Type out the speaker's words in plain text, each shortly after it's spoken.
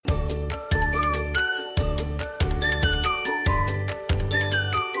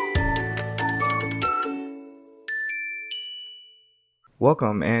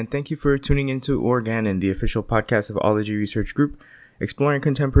Welcome, and thank you for tuning into Organon, the official podcast of Ology Research Group, exploring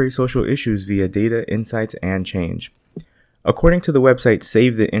contemporary social issues via data, insights, and change. According to the website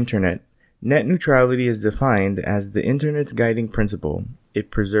Save the Internet, net neutrality is defined as the Internet's guiding principle. It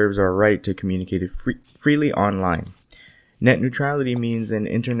preserves our right to communicate freely online. Net neutrality means an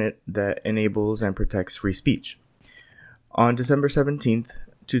Internet that enables and protects free speech. On December 14th,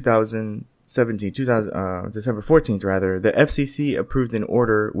 the FCC approved an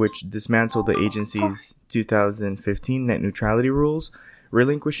order which dismantled the agency's 2015 net neutrality rules,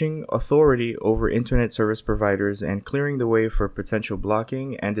 relinquishing authority over internet service providers and clearing the way for potential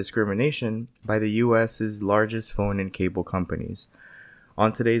blocking and discrimination by the U.S.'s largest phone and cable companies.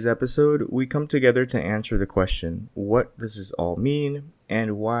 On today's episode, we come together to answer the question, what does this all mean,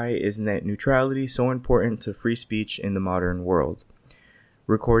 and why is net neutrality so important to free speech in the modern world?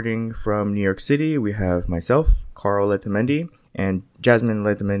 Recording from New York City, we have myself, Carl Letamendi, and Jasmine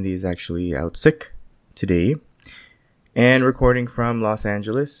Letamendi is actually out sick today. And recording from Los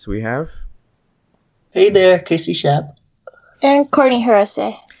Angeles, we have... Hey there, Casey Shap. And Courtney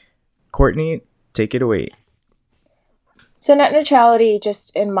Hirose. Courtney, take it away. So net neutrality,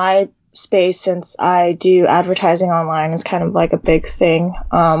 just in my space, since I do advertising online, is kind of like a big thing.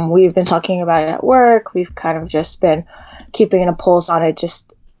 We've been talking about it at work. We've kind of just been keeping a pulse on it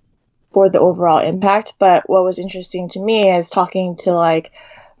just for the overall impact. But what was interesting to me is talking to like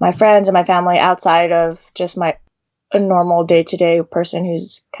my friends and my family outside of just a normal day-to-day person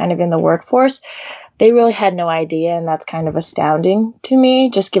who's kind of in the workforce. They really had no idea, and that's kind of astounding to me,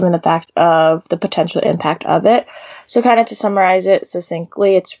 just given the fact of the potential impact of it. So kind of to summarize it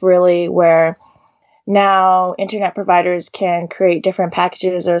succinctly, it's really where now internet providers can create different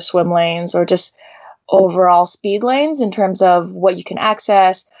packages or swim lanes or just overall speed lanes in terms of what you can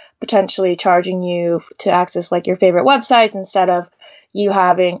access, potentially charging you to access like your favorite websites instead of you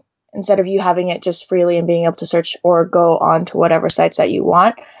having it just freely and being able to search or go on to whatever sites that you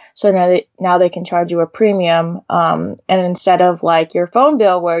want. So now they can charge you a premium. And instead of like your phone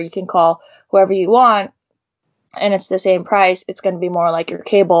bill where you can call whoever you want and it's the same price, it's going to be more like your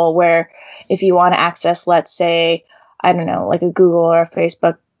cable where if you want to access, let's say, I don't know, like a Google or a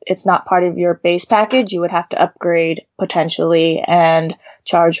Facebook, it's not part of your base package. You would have to upgrade potentially and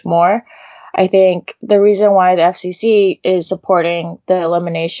charge more. I think the reason why the FCC is supporting the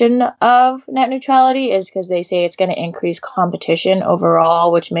elimination of net neutrality is because they say it's going to increase competition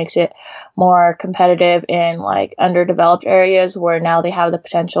overall, which makes it more competitive in like underdeveloped areas where now they have the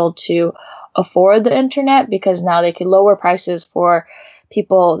potential to afford the internet because now they can lower prices for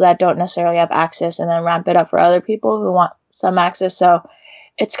people that don't necessarily have access and then ramp it up for other people who want some access. So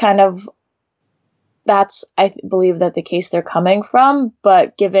it's kind of, that's, I believe that the case they're coming from,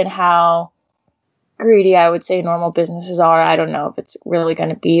 but given how greedy I would say normal businesses are, I don't know if it's really going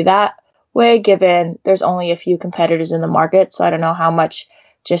to be that way given there's only a few competitors in the market. So I don't know how much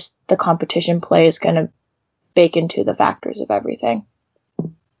just the competition play is going to bake into the factors of everything.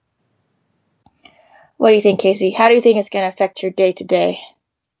 What do you think, Casey? How do you think it's going to affect your day to day?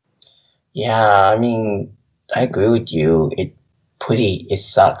 Yeah, I mean, I agree with you. It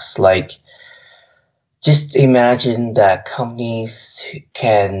sucks. Like, just imagine that companies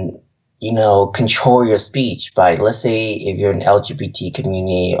can control your speech by, let's say, if you're an LGBT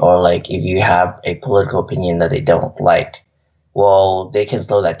community or like if you have a political opinion that they don't like, well, they can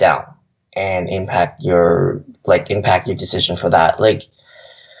slow that down and impact your decision for that. Like,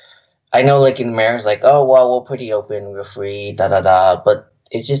 I know like in America, it's like, oh, well, we're pretty open, we're free, but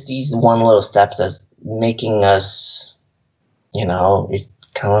it's just these one little steps that's making us,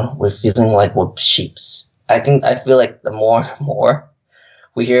 we're feeling like we're sheeps. I feel like the more and more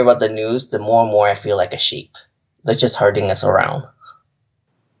we hear about the news, the more and more I feel like a sheep. They're just herding us around.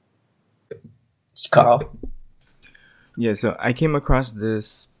 Carl? Yeah, so I came across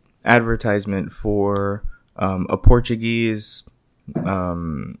this advertisement for a Portuguese,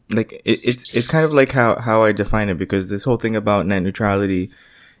 it's kind of like how I define it, because this whole thing about net neutrality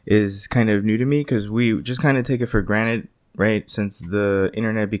is kind of new to me because we just kind of take it for granted, right? Since the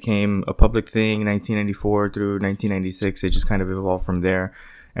internet became a public thing, 1994 through 1996, it just kind of evolved from there.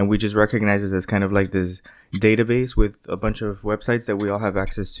 And we just recognize it as kind of like this database with a bunch of websites that we all have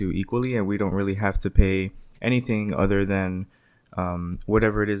access to equally. And we don't really have to pay anything other than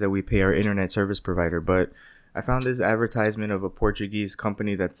whatever it is that we pay our internet service provider. But I found this advertisement of a Portuguese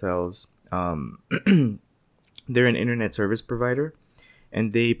company that sells, they're an internet service provider,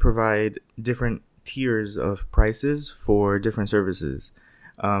 and they provide different tiers of prices for different services.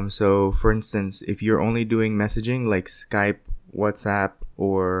 So for instance, if you're only doing messaging like Skype, WhatsApp,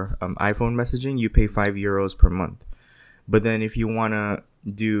 or iPhone messaging, you pay €5 per month. But then if you want to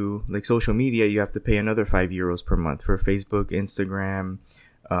do like social media, you have to pay another €5 per month for Facebook, Instagram,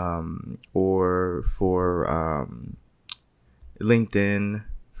 or for LinkedIn,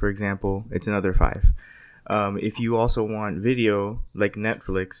 for example. It's another five. If you also want video like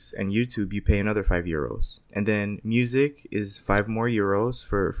Netflix and YouTube, you pay another €5. And then music is €5 more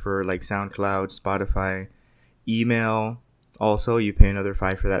for like SoundCloud, Spotify. Email also, you pay another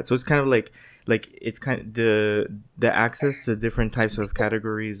five for that. So it's kind of like it's kind of the access to different types of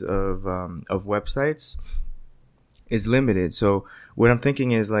categories of websites is limited. So what I'm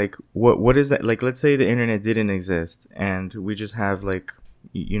thinking is like, what is that? Like, let's say the internet didn't exist and we just have like,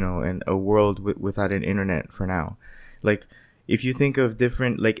 a world without an internet for now. Like, if you think of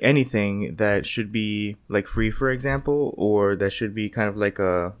different, like anything that should be like free, for example, or that should be kind of like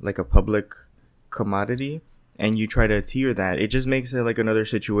a public commodity, and you try to tier that, it just makes it like another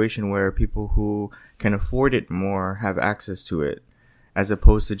situation where people who can afford it more have access to it, as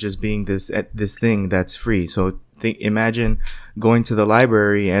opposed to just being this thing that's free. So imagine going to the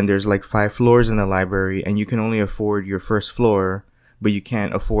library and there's like 5 floors in the library and you can only afford your first floor, but you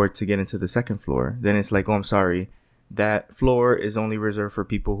can't afford to get into the second floor. Then it's like, oh, I'm sorry, that floor is only reserved for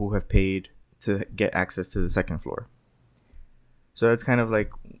people who have paid to get access to the second floor. So that's kind of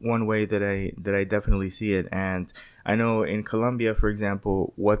like one way that I definitely see it. And I know in Colombia, for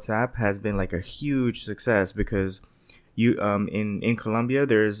example, WhatsApp has been like a huge success because in Colombia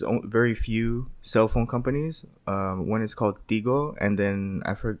there's very few cell phone companies. One is called Tigo, and then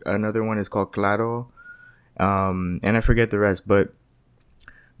another one is called Claro, and I forget the rest. But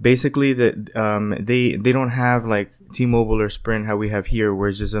basically, they don't have like T-Mobile or Sprint how we have here, where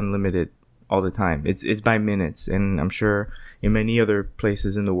it's just unlimited all the time. It's by minutes, and I'm sure in many other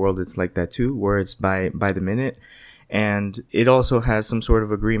places in the world it's like that too, where it's by the minute. And it also has some sort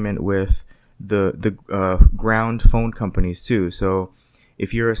of agreement with the ground phone companies too. So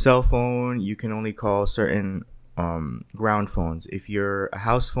if you're a cell phone, you can only call certain ground phones. If you're a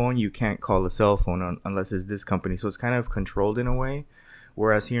house phone, you can't call a cell phone unless it's this company. So it's kind of controlled in a way.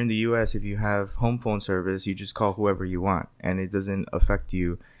 Whereas here in the US, if you have home phone service, you just call whoever you want, and it doesn't affect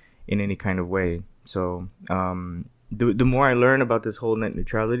you in any kind of way. So the more I learn about this whole net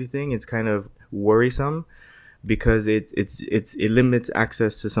neutrality thing, it's kind of worrisome, because it limits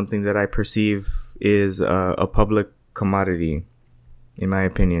access to something that I perceive is a public commodity, in my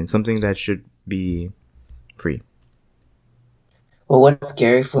opinion, something that should be free. Well, what's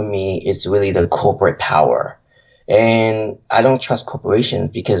scary for me is really the corporate power. And I don't trust corporations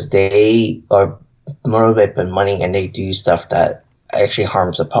because they are motivated by money and they do stuff that actually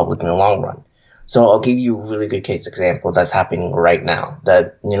harms the public in the long run. So I'll give you a really good case example that's happening right now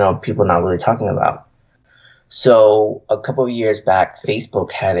that, people are not really talking about. So a couple of years back,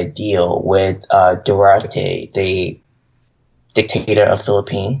 Facebook had a deal with Duarte, the dictator of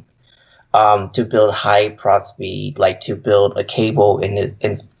Philippines, to build high speed, like to build a cable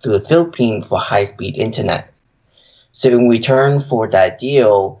to the Philippines for high speed internet. So in return for that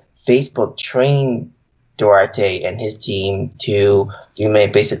deal, Facebook trained Duarte and his team to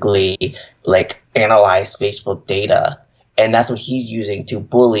basically like analyze Facebook data. And that's what he's using to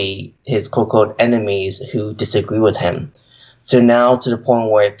bully his quote-unquote enemies who disagree with him. So now to the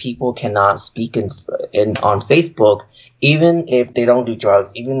point where people cannot speak on Facebook, even if they don't do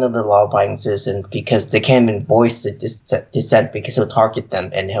drugs, even though they're law-abiding citizens, because they can't even voice the dissent because he'll target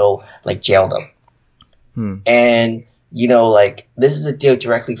them and he'll like jail them. And, this is a deal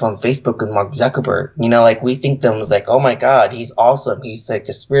directly from Facebook and Mark Zuckerberg. We think them as like, oh my God, he's awesome. He's like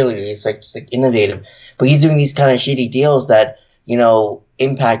a spirit leader. He's like innovative. But he's doing these kind of shitty deals that,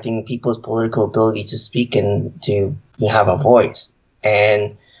 impacting people's political ability to speak and to have a voice.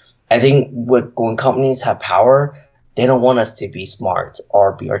 And I think when companies have power, they don't want us to be smart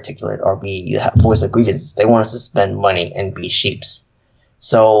or be articulate or voice their grievances. They want us to spend money and be sheeps.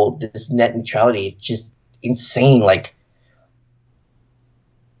 So this net neutrality is just insane. Like,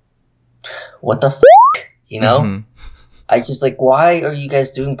 what the Mm-hmm. I just like, why are you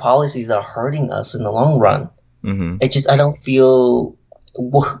guys doing policies that are hurting us in the long run? Mm-hmm. I don't feel,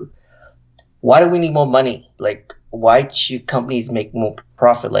 why do we need more money? Like, why should companies make more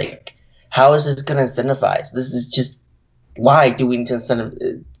profit? Like, how is this going to incentivize? This is just, why do we need to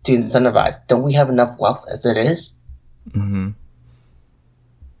incentivize? Don't we have enough wealth as it is? Mm-hmm.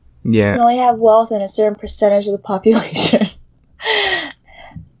 Yeah. You only have wealth in a certain percentage of the population.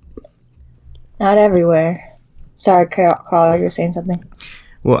 Not everywhere. Sorry, Carl, you were saying something.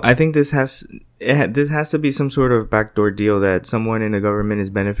 Well, I think this has to be some sort of backdoor deal that someone in the government is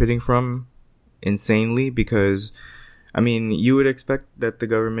benefiting from insanely, because, I mean, you would expect that the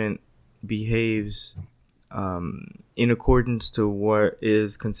government behaves in accordance to what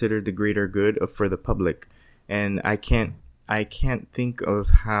is considered the greater good for the public. And I can't think of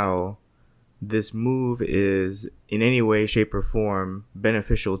how this move is in any way, shape, or form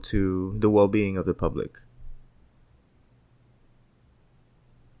beneficial to the well-being of the public.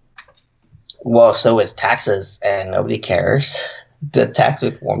 Well, so it's taxes, and nobody cares. The tax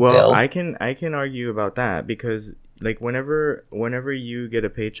reform bill. I can argue about that, because like whenever you get a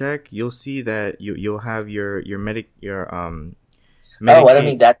paycheck, you'll see that you'll have your Medicaid. Oh, I don't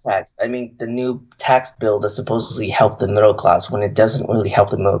mean that tax. I mean the new tax bill that supposedly help the middle class when it doesn't really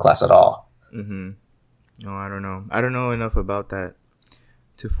help the middle class at all. Mm-hmm. No, I don't know. I don't know enough about that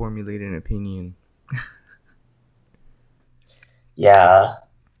to formulate an opinion. Yeah.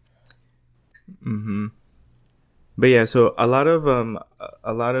 Mm-hmm. But yeah, so a lot of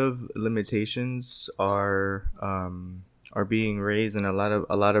limitations are being raised, and a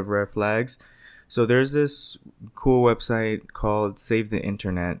lot of red flags. So there's this cool website called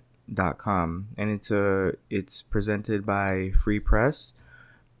SaveTheInternet.com, and it's presented by Free Press,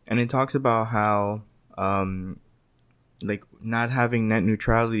 and it talks about how like not having net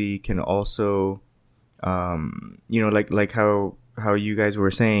neutrality can also like how you guys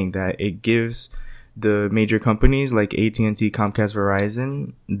were saying, that it gives the major companies like AT&T, Comcast,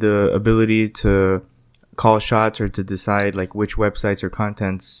 Verizon the ability to call shots, or to decide like which websites or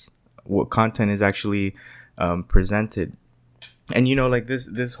what content is actually presented. And like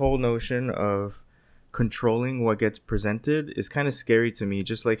this whole notion of controlling what gets presented is kind of scary to me.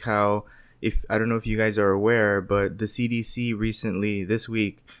 Just like how, I don't know if you guys are aware, but the CDC recently this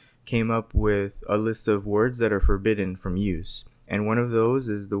week came up with a list of words that are forbidden from use. And one of those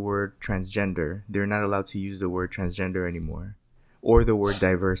is the word transgender. They're not allowed to use the word transgender anymore, or the word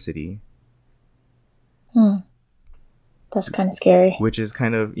diversity. That's kind of scary. Which is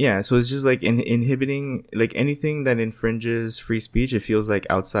kind of, yeah. So it's just like inhibiting, like anything that infringes free speech. It feels like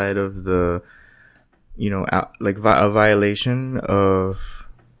outside of the, like a violation of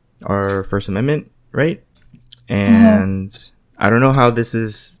our First Amendment, right? And I don't know how this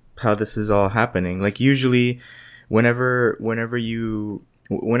is all happening. Like usually, whenever you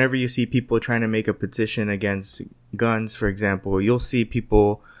see people trying to make a petition against guns, for example, you'll see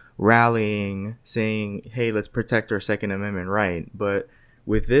people rallying, saying, hey, let's protect our Second Amendment right. But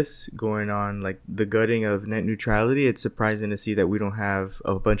with this going on, like the gutting of net neutrality, it's surprising to see that we don't have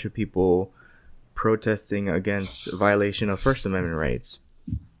a bunch of people protesting against violation of First Amendment rights.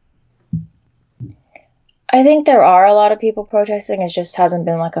 I think there are a lot of people protesting. It just hasn't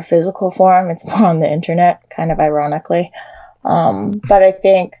been like a physical form. It's more on the internet, kind of ironically. But I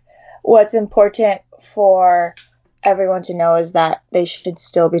think what's important for everyone to know is that they should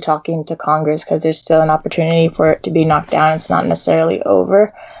still be talking to Congress, because there's still an opportunity for it to be knocked down. It's not necessarily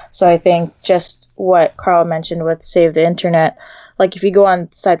over. So I think just what Carl mentioned with Save the Internet, like if you go on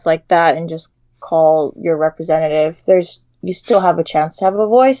sites like that and just call your representative, you still have a chance to have a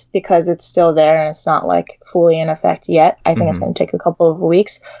voice, because it's still there and it's not like fully in effect yet. I think it's going to take a couple of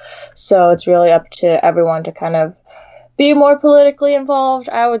weeks. So it's really up to everyone to kind of be more politically involved.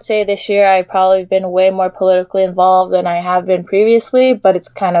 I would say this year I've probably been way more politically involved than I have been previously, but it's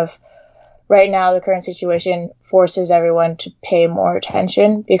kind of right now the current situation forces everyone to pay more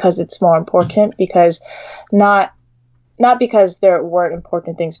attention, because it's more important, because not because there weren't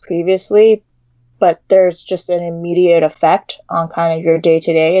important things previously, but there's just an immediate effect on kind of your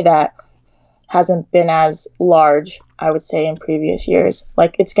day-to-day that hasn't been as large, I would say, in previous years.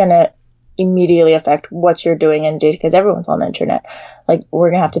 Like, it's going to immediately affect what you're doing in day, because everyone's on the internet. Like, we're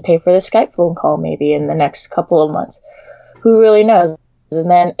going to have to pay for the Skype phone call maybe in the next couple of months. Who really knows? And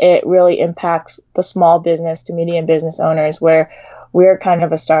then it really impacts the small business to medium business owners, where we're kind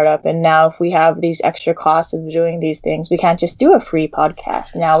of a startup. And now if we have these extra costs of doing these things, we can't just do a free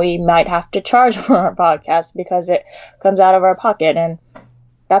podcast. Now we might have to charge for our podcast because it comes out of our pocket. And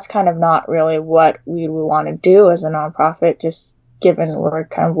that's kind of not really what we would want to do as a nonprofit, just given we're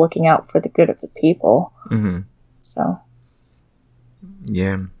kind of looking out for the good of the people. So.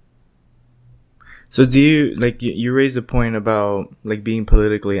 Yeah. So do you, like, you raised a point about like being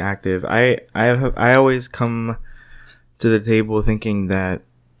politically active. I always come to the table thinking that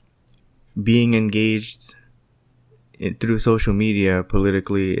being engaged through social media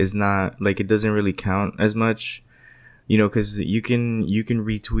politically is not, like, it doesn't really count as much, because you can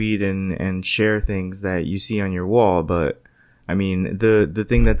retweet and share things that you see on your wall, but I mean the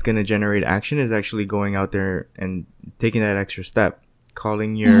thing that's going to generate action is actually going out there and taking that extra step,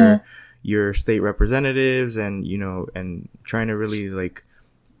 calling your state representatives, and and trying to really like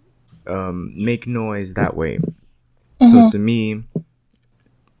make noise that way. So to me,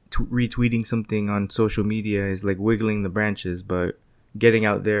 retweeting something on social media is like wiggling the branches, but getting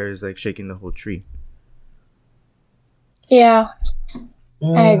out there is like shaking the whole tree. Yeah,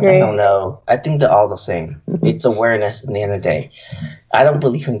 I agree. I don't know. I think they're all the same. It's awareness in the end of the day. I don't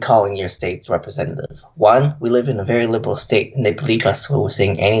believe in calling your state's representative. One, we live in a very liberal state and they believe us what we're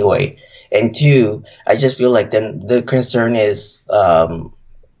saying anyway. And two, I just feel like then the concern is,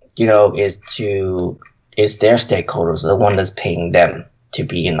 is their stakeholders, the one that's paying them to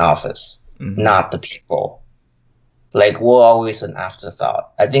be in office, not the people. Like, we're always an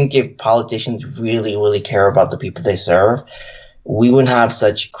afterthought. I think if politicians really, really care about the people they serve, we wouldn't have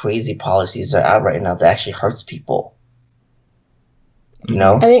such crazy policies that are out right now that actually hurts people. You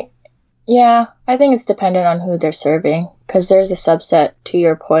know? I think it's dependent on who they're serving, because there's a subset, to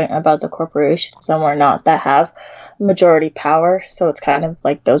your point, about the corporations, and we're not, that have majority power. So it's kind of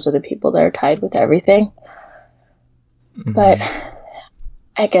like those are the people that are tied with everything. But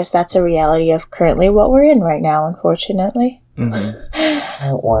I guess that's a reality of currently what we're in right now, unfortunately.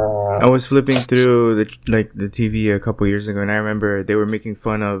 I was flipping through the TV a couple years ago, and I remember they were making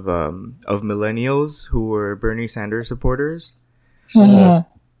fun of millennials who were Bernie Sanders supporters.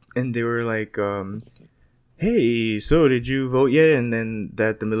 And they were like, hey, so did you vote yet? And then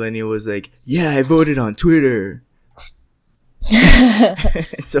the millennial was like, yeah, I voted on Twitter.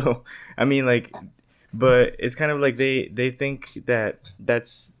 So, I mean, like, but it's kind of like they think that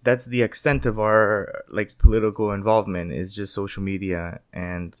that's the extent of our like political involvement is just social media,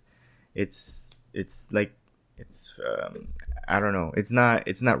 and it's I don't know, it's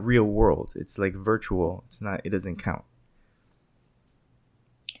not real world, it's like virtual, it doesn't count.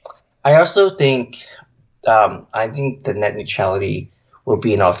 I also think the net neutrality will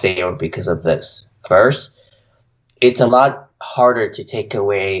be in our favor because of this. First, it's a lot harder to take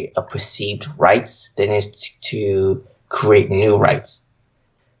away a perceived rights than it is to create new rights.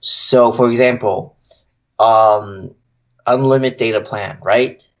 So, for example, unlimited data plan,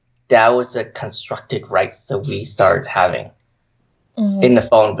 right? That was a constructed rights that we started having in the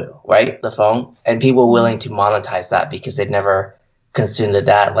phone bill, right? The phone, and people were willing to monetize that because they never consider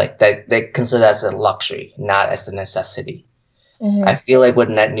that like that. They consider that as a luxury, not as a necessity. I feel like with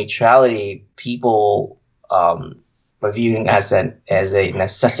net neutrality, people are viewing as a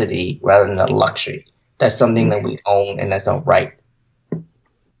necessity rather than a luxury. That's something that we own, and that's a right.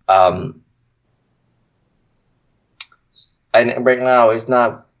 And right now, it's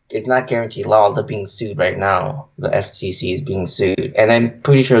not guaranteed law. They're being sued right now. The FCC is being sued, and I'm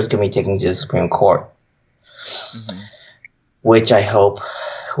pretty sure it's going to be taken to the Supreme Court. Which I hope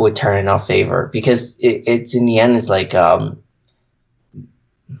would turn in our favor, because it's in the end, it's like I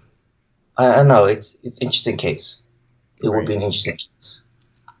don't know, it's an interesting case. It would be an interesting case.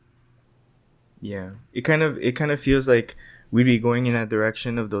 Yeah, it kind of feels like we'd be going in that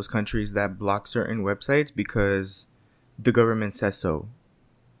direction of those countries that block certain websites because the government says so.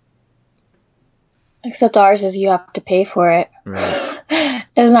 Except ours is you have to pay for it. Right.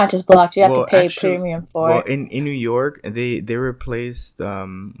 It's not just blocked. You have to pay premium for it. In New York, they replaced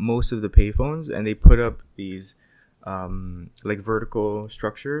most of the payphones, and they put up these like vertical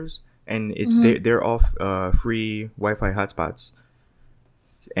structures, and they're all free Wi-Fi hotspots.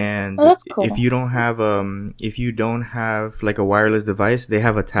 And that's cool. if you don't have like a wireless device, they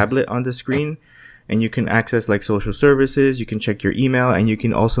have a tablet on the screen, and you can access like social services. You can check your email, and you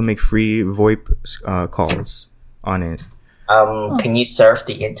can also make free VoIP calls on it. Can you surf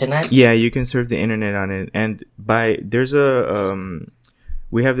the internet? Yeah, you can surf the internet on it, and there's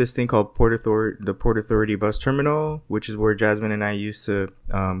we have this thing called the Port Authority bus terminal, which is where Jasmine and I used to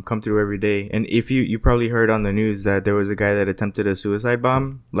come through every day. And if you probably heard on the news that there was a guy that attempted a suicide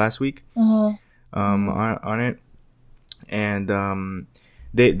bomb last week, on it, and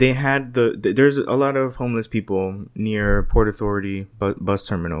they had there's a lot of homeless people near Port Authority bus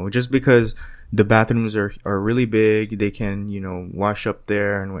terminal, just because the bathrooms are really big. They can, wash up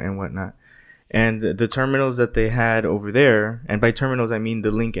there and whatnot. And the terminals that they had over there, and by terminals I mean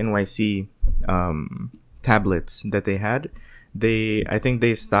the Link NYC tablets that they had, I think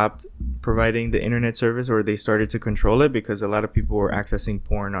they stopped providing the internet service, or they started to control it because a lot of people were accessing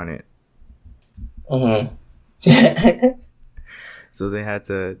porn on it. So they had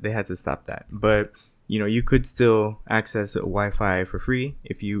to stop that. But you could still access Wi-Fi for free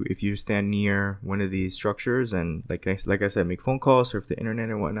if you stand near one of these structures, and like I said, make phone calls, surf the internet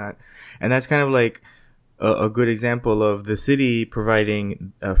and whatnot. And that's kind of like a good example of the city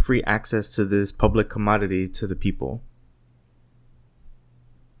providing free access to this public commodity to the people.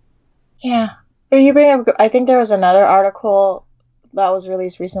 Yeah. You bring up, I think there was another article that was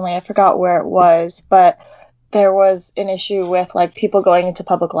released recently. I forgot where it was, but there was an issue with like people going into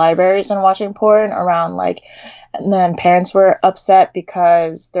public libraries and watching porn around like, and then parents were upset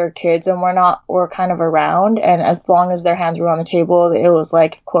because their kids and were kind of around, and as long as their hands were on the table, it was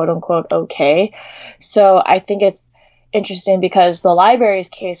like quote unquote okay. So I think it's interesting because the library's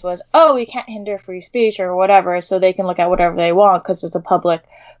case was, oh, we can't hinder free speech or whatever, so they can look at whatever they want because it's a public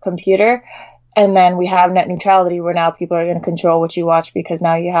computer. And then we have net neutrality where now people are going to control what you watch because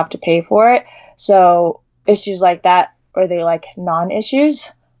now you have to pay for it. So issues like that, are they like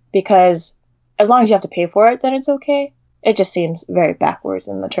non-issues? Because as long as you have to pay for it, then it's okay. It just seems very backwards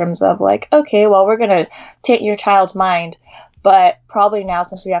in the terms of like, okay, well, we're going to take your child's mind, but probably now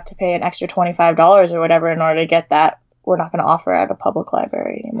since we have to pay an extra $25 or whatever in order to get that, we're not going to offer it at a public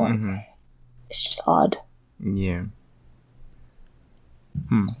library anymore. Mm-hmm. It's just odd. Yeah.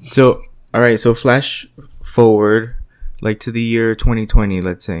 So, all right, so flash forward like to the year 2020,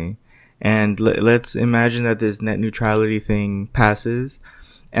 let's say, and let's imagine that this net neutrality thing passes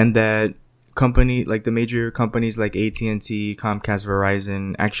and that the major companies like AT&T, Comcast,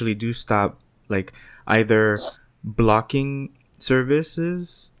 Verizon actually do stop like either blocking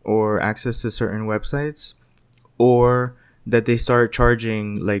services or access to certain websites, or that they start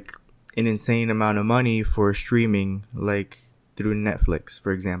charging like an insane amount of money for streaming, like through Netflix,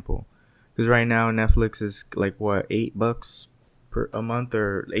 for example. Because right now Netflix is like what, $8 per a month,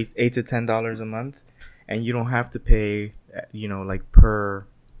 or $8 to $10 a month, and you don't have to pay, like per,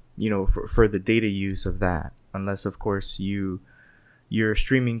 for the data use of that, unless of course you're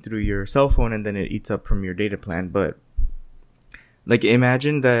streaming through your cell phone and then it eats up from your data plan. But like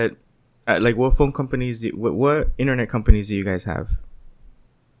imagine that, like what phone companies, what internet companies do you guys have?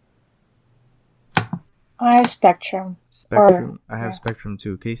 I have Spectrum. I have Spectrum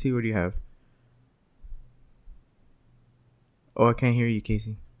too. Casey, what do you have? Oh, I can't hear you,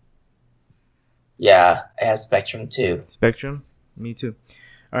 Casey. Yeah, I have Spectrum too. Spectrum? Me too.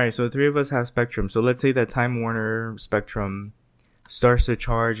 All right, so the three of us have Spectrum. So let's say that Time Warner Spectrum starts to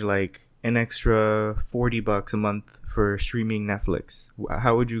charge like an extra $40 a month for streaming Netflix.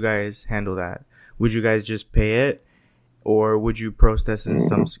 How would you guys handle that? Would you guys just pay it, or would you protest in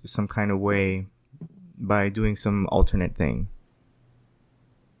some kind of way by doing some alternate thing?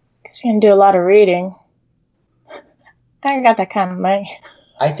 Because you can do a lot of reading. I got that kind of money.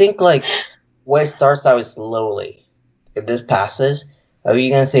 I think like what it starts out is slowly. If this passes, are you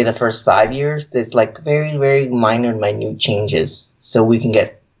gonna say the first 5 years? There's like very, very minute changes, so we can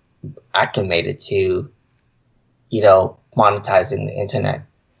get acclimated to, monetizing the internet,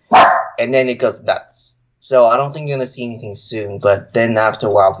 and then it goes nuts. So I don't think you're gonna see anything soon. But then after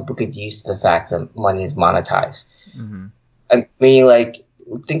a while, people get used to the fact that money is monetized. Mm-hmm. I mean, like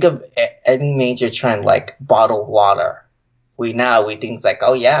think of any major trend like bottled water. We think it's like,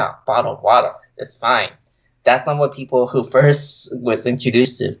 oh yeah, bottled water, it's fine. That's not what people who first was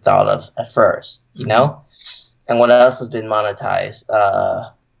introduced to thought of at first, And what else has been monetized?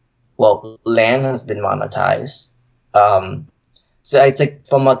 Land has been monetized. So it's like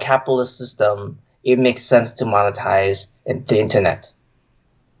from a capitalist system, it makes sense to monetize the internet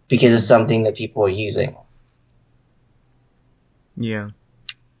because it's something that people are using. Yeah.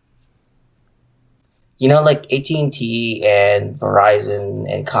 Like AT&T and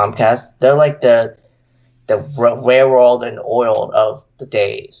Verizon and Comcast, they're like the railroad and oil of the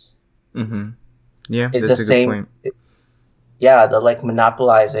days. Mm-hmm. Yeah, it's that's the a same. Good point. They're like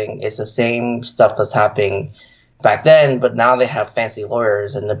monopolizing. It's the same stuff that's happening back then, but now they have fancy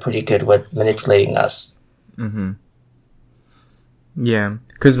lawyers and they're pretty good with manipulating us. Mm-hmm. Yeah,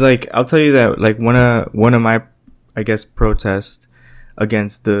 because like I'll tell you that like one of my, I guess, protests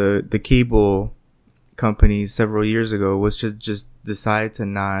against the cable companies several years ago was to just decide to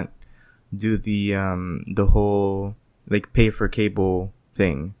not do the whole like pay for cable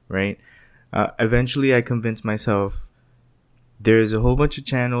thing, right? Eventually I convinced myself there's a whole bunch of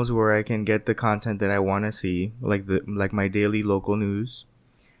channels where I can get the content that I want to see, like my daily local news,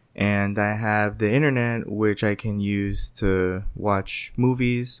 and I have the internet which I can use to watch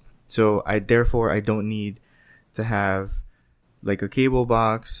movies. So I don't need to have like a cable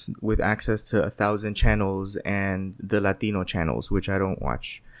box with access to 1,000 channels and the Latino channels, which I don't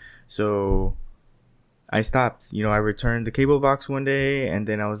watch. So I stopped. I returned the cable box one day, and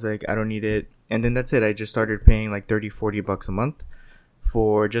then I was like, I don't need it. And then that's it. I just started paying like $30-$40 a month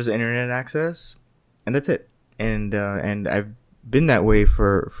for just internet access, and that's it. And I've been that way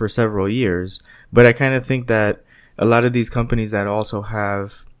for several years. But I kind of think that a lot of these companies that also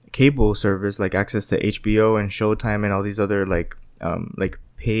have cable service, like access to HBO and Showtime and all these other like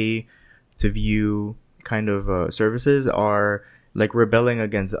pay to view kind of services, are like rebelling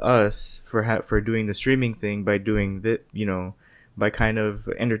against us for doing the streaming thing by doing that, by kind of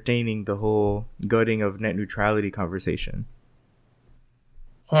entertaining the whole gutting of net neutrality conversation.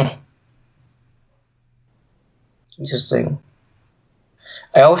 Interesting.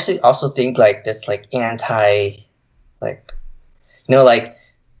 I also think like this like anti, like, like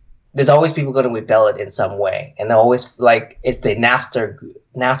there's always people going to rebel it in some way, and they're always like it's the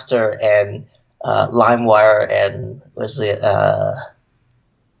Napster and LimeWire and what is it the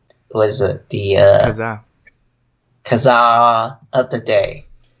Kazaa of the day,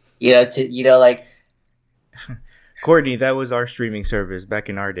 like Courtney, that was our streaming service back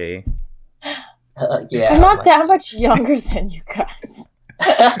in our day. Yeah, I'm not that much younger than you guys.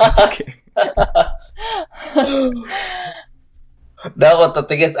 Okay. No, but the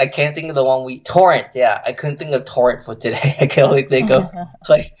thing is, I can't think of the one torrent. Yeah, I couldn't think of torrent for today. I can only think of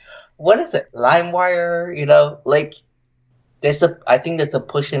like, what is it? LimeWire. Like I think there's a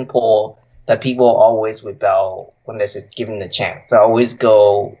push and pull that people always rebel when there's given the chance. They always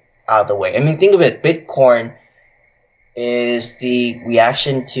go out of the way. I mean, think of it. Bitcoin is the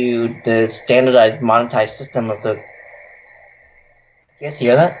reaction to the standardized monetized system of the. You guys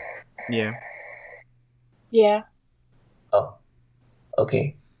hear that? Yeah. Yeah. Oh.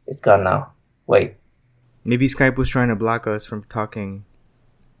 Okay. It's gone now. Wait. Maybe Skype was trying to block us from talking.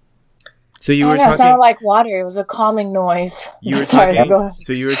 So you I were know, talking. It sounded like water. It was a calming noise. You were Sorry, talking. go ahead.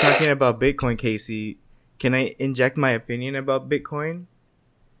 So you were talking about Bitcoin, Casey. Can I inject my opinion about Bitcoin?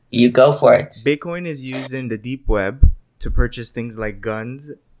 You go for it. Bitcoin is used in the deep web to purchase things like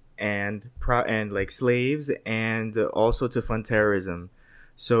guns and like slaves, and also to fund terrorism.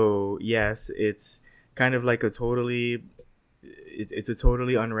 So yes, it's kind of like it's a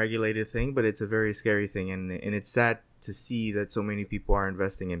totally unregulated thing, but it's a very scary thing, and it's sad to see that so many people are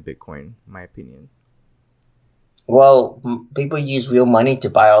investing in Bitcoin, in my opinion. Well, people use real money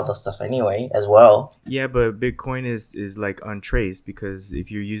to buy all the stuff anyway, as well. Yeah, but Bitcoin is like untraced, because if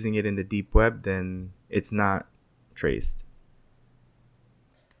you're using it in the deep web, then it's not traced.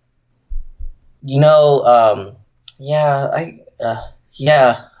 I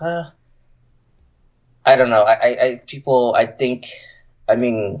don't know.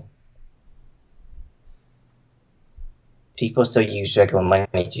 People still use regular money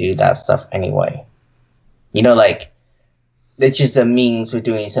to do that stuff anyway. Like, it's just a means for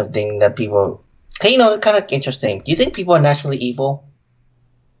doing something that people, kind of interesting. Do you think people are naturally evil?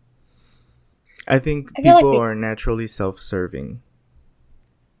 I think people are naturally self-serving.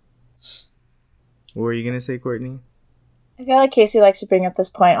 What were you going to say, Courtney? I feel like Casey likes to bring up this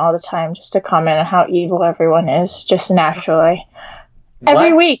point all the time just to comment on how evil everyone is, just naturally. What?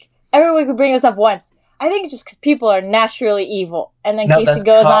 Every week we bring this up once. I think it's just because people are naturally evil. And then Casey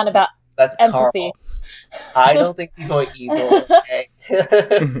goes on about empathy. Carl. I don't think people are evil. Okay?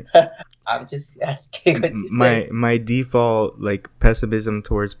 I'm just asking what you say. My default, like, pessimism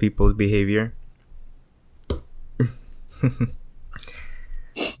towards people's behavior.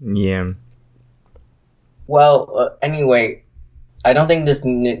 Yeah. Well, anyway, I don't think this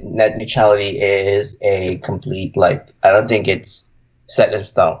net neutrality is a complete, like, I don't think it's set in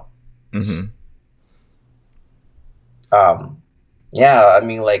stone. Mm-hmm. Yeah, I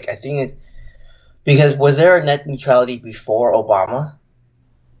mean, like, I think because was there a net neutrality before Obama?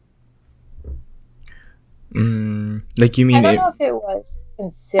 Like, you mean I don't know if it was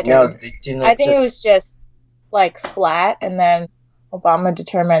considered. No, they didn't. I think it was just like flat, and then Obama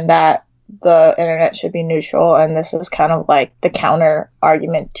determined that the internet should be neutral, and this is kind of like the counter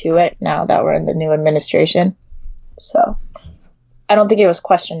argument to it now that we're in the new administration. So I don't think it was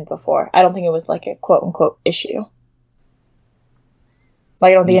questioned before. I don't think it was like a quote unquote issue.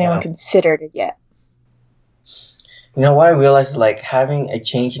 Like, I don't think anyone considered it yet. What I realized is, like, having a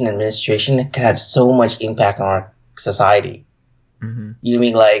change in administration can have so much impact on our society. Mm-hmm. You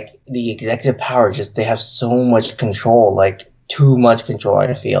mean, like, the executive power, just they have so much control, like, too much control,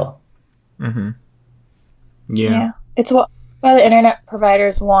 I feel. Mm-hmm. Yeah. It's why the internet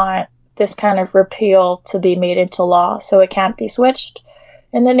providers want this kind of repeal to be made into law, so it can't be switched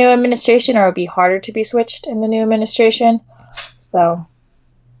in the new administration, or it'll be harder to be switched in the new administration. So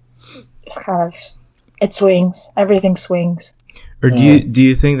it's kind of, it swings. Everything swings. Or do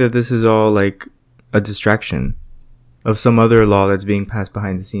you think that this is all like a distraction of some other law that's being passed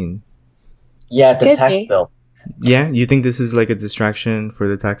behind the scene? Yeah, the tax bill. Yeah, you think this is like a distraction for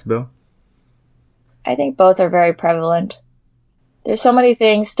the tax bill? I think both are very prevalent. There's so many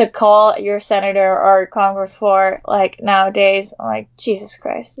things to call your senator or Congress for, like, nowadays. I'm like, Jesus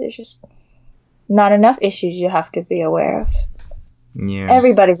Christ, there's just not enough issues you have to be aware of. Yeah.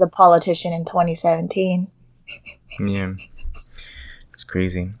 Everybody's a politician in 2017. Yeah.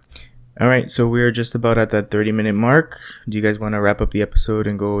 Crazy. All right, so we're just about at that 30-minute mark. Do you guys want to wrap up the episode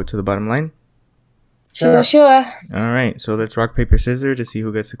and go to the bottom line? Sure. All right, so let's rock, paper, scissors to see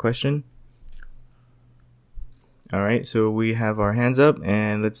who gets the question. All right, so we have our hands up,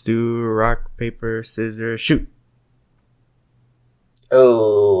 and let's do rock, paper, scissors, shoot.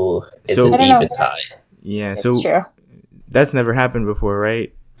 Oh, it's So- an I don't even know. tie. Yeah, It's so true. that's never happened before,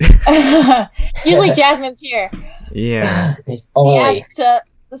 right? Usually Jasmine's here. Yeah. If He only. adds to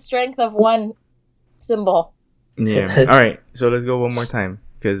the strength of one symbol. Yeah. All right, so let's go one more time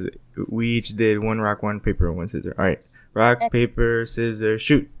because we each did one rock, one paper, one scissors. All right, rock, paper, scissors,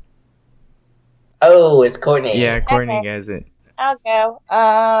 shoot. Oh, it's Courtney. Yeah, Courtney Okay. has it. I'll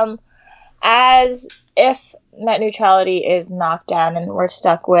go. As if net neutrality is knocked down and we're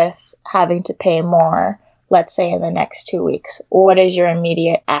stuck with having to pay more, let's say in the next 2 weeks, what is your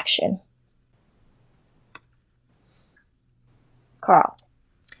immediate action? Carl.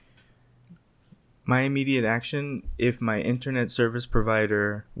 My immediate action, if my internet service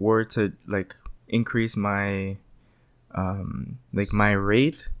provider were to like increase my my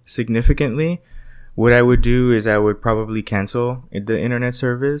rate significantly, what I would do is I would probably cancel the internet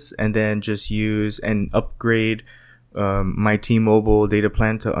service and then just use and upgrade my T-Mobile data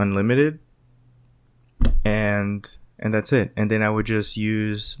plan to unlimited, and that's it. And then I would just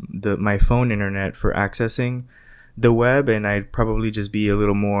use my phone internet for accessing the web, and I'd probably just be a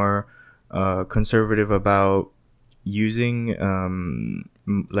little more conservative about using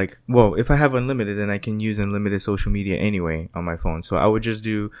if I have unlimited, then I can use unlimited social media anyway on my phone. So I would just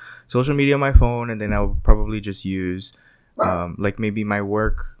do social media on my phone, and then I would probably just use maybe my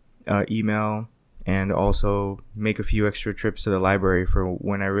work email, and also make a few extra trips to the library for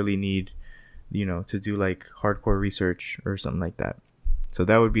when I really need to do like hardcore research or something like that. So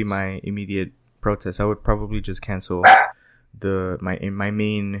that would be my immediate protest. I would probably just cancel my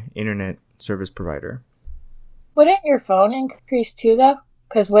main internet service provider. Wouldn't your phone increase too, though?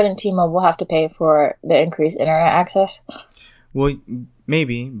 Because wouldn't T-Mobile have to pay for the increased internet access? Well,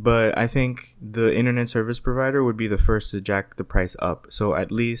 maybe, but I think the internet service provider would be the first to jack the price up. So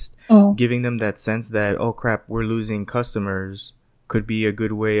at least giving them that sense that, oh crap, we're losing customers could be a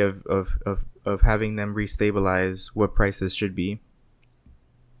good way of having them restabilize what prices should be.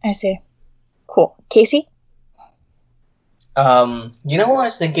 I see. Cool. Casey? You know what I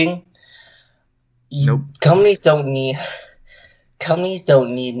was thinking? Nope. Companies don't need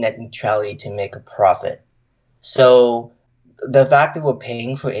net neutrality to make a profit. So the fact that we're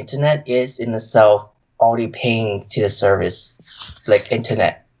paying for internet is in itself already paying to the service, like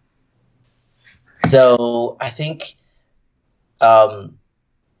internet. So I think, I don't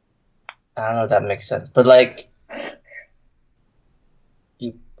know if that makes sense, but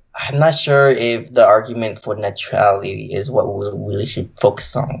I'm not sure if the argument for neutrality is what we really should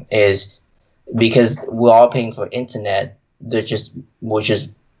focus on, is because we're all paying for internet. We're just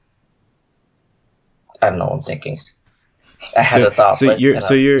I don't know what I'm thinking. I had a thought. So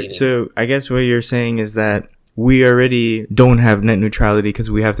I guess what you're saying is that we already don't have net neutrality because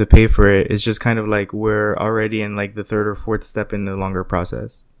we have to pay for it. It's just kind of like we're already in like the third or fourth step in the longer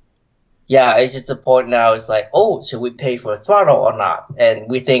process. Yeah, it's just the point now. It's like, oh, should we pay for throttle or not? And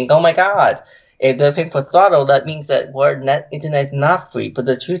we think, oh my god, if they're paying for throttle, that means that internet is not free. But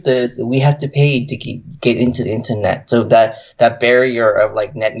the truth is, we have to pay to get into the internet. So that barrier of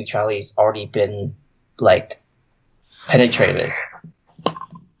like net neutrality has already been like penetrated.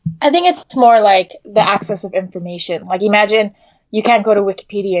 I think it's more like the access of information. Like imagine you can't go to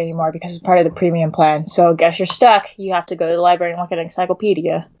Wikipedia anymore because it's part of the premium plan. So guess you're stuck. You have to go to the library and look at an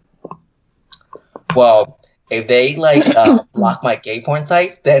encyclopedia. Well, if they block my gay porn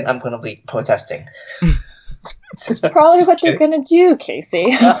sites, then I'm gonna be protesting. That's probably what they're gonna do, Casey.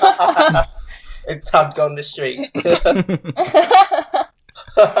 It's time to go on the street.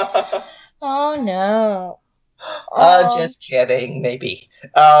 Oh no. Just kidding, maybe.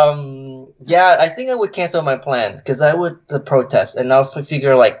 Yeah, I think I would cancel my plan because I would protest, and I'll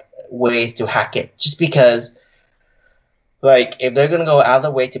figure like ways to hack it. Just because, like, if they're gonna go out of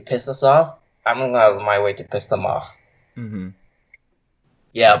the way to piss us off, I'm gonna go out of my way to piss them off. Mm-hmm.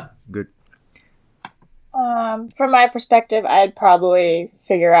 Yeah. Good. From my perspective, I'd probably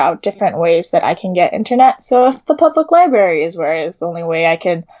figure out different ways that I can get internet. So if the public library is where it's the only way I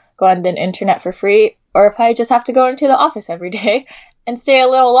can go on the internet for free, or if I just have to go into the office every day and stay a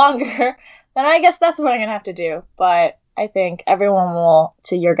little longer, then I guess that's what I'm gonna have to do. But I think everyone will,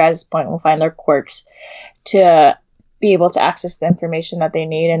 to your guys' point, will find their quirks to be able to access the information that they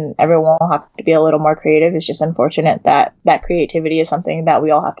need, and everyone will have to be a little more creative. It's just unfortunate that that creativity is something that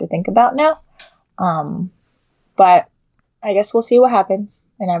we all have to think about now. But I guess we'll see what happens,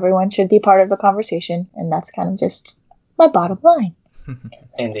 and everyone should be part of the conversation, and that's kind of just my bottom line.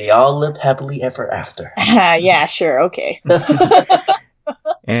 And they all live happily ever after. Yeah, sure, okay.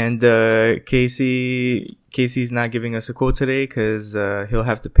 And Casey's not giving us a quote today because he'll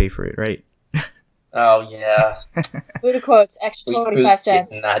have to pay for it, right? Oh, yeah. Buddha quotes, extra 25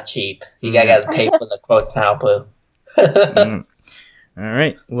 cents. It's not cheap. You gotta pay for the quotes now, boo. All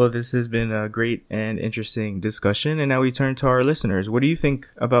right. Well, this has been a great and interesting discussion. And now we turn to our listeners. What do you think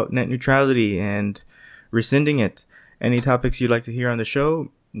about net neutrality and rescinding it? Any topics you'd like to hear on the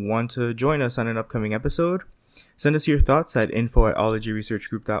show? Want to join us on an upcoming episode? Send us your thoughts at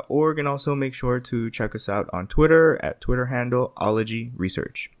info@ologyresearchgroup.org, and also make sure to check us out on Twitter at Twitter handle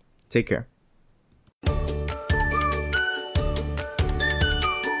ologyresearch. Take care.